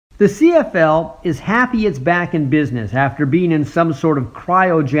The CFL is happy it's back in business after being in some sort of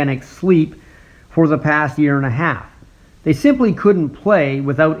cryogenic sleep for the past year and a half. They simply couldn't play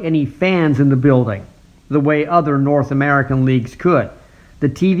without any fans in the building, the way other North American leagues could. The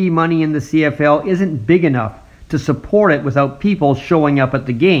TV money in the CFL isn't big enough to support it without people showing up at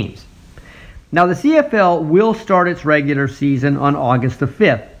the games. Now, the CFL will start its regular season on August the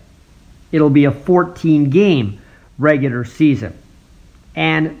 5th. It'll be a 14-game regular season.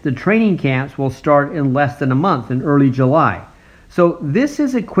 And the training camps will start in less than a month in early July. So this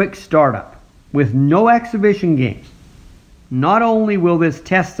is a quick startup with no exhibition games. Not only will this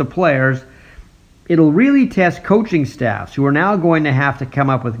test the players, it'll really test coaching staffs who are now going to have to come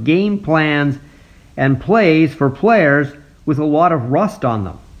up with game plans and plays for players with a lot of rust on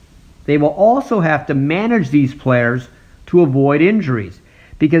them. They will also have to manage these players to avoid injuries,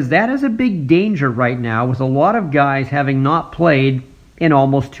 because that is a big danger right now with a lot of guys having not played in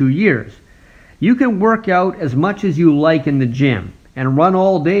almost 2 years. You can work out as much as you like in the gym and run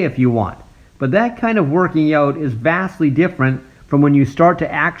all day if you want, but that kind of working out is vastly different from when you start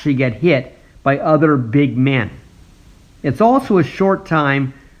to actually get hit by other big men. It's also a short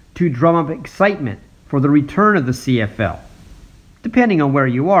time to drum up excitement for the return of the CFL. Depending on where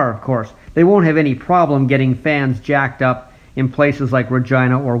you are, of course. They won't have any problem getting fans jacked up in places like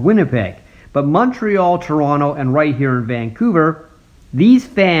Regina or Winnipeg. But Montreal, Toronto, and right here in Vancouver, these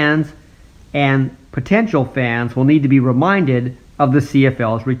fans and potential fans will need to be reminded of the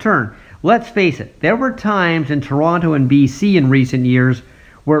CFL's return. Let's face it, there were times in Toronto and BC in recent years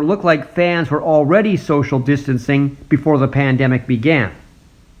where it looked like fans were already social distancing before the pandemic began.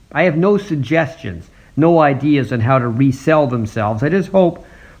 I have no suggestions, no ideas on how to resell themselves. I just hope,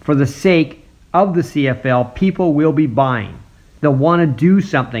 for the sake of the CFL, people will be buying. They'll want to do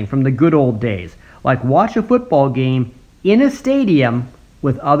something from the good old days, like watch a football game in a stadium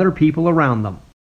with other people around them.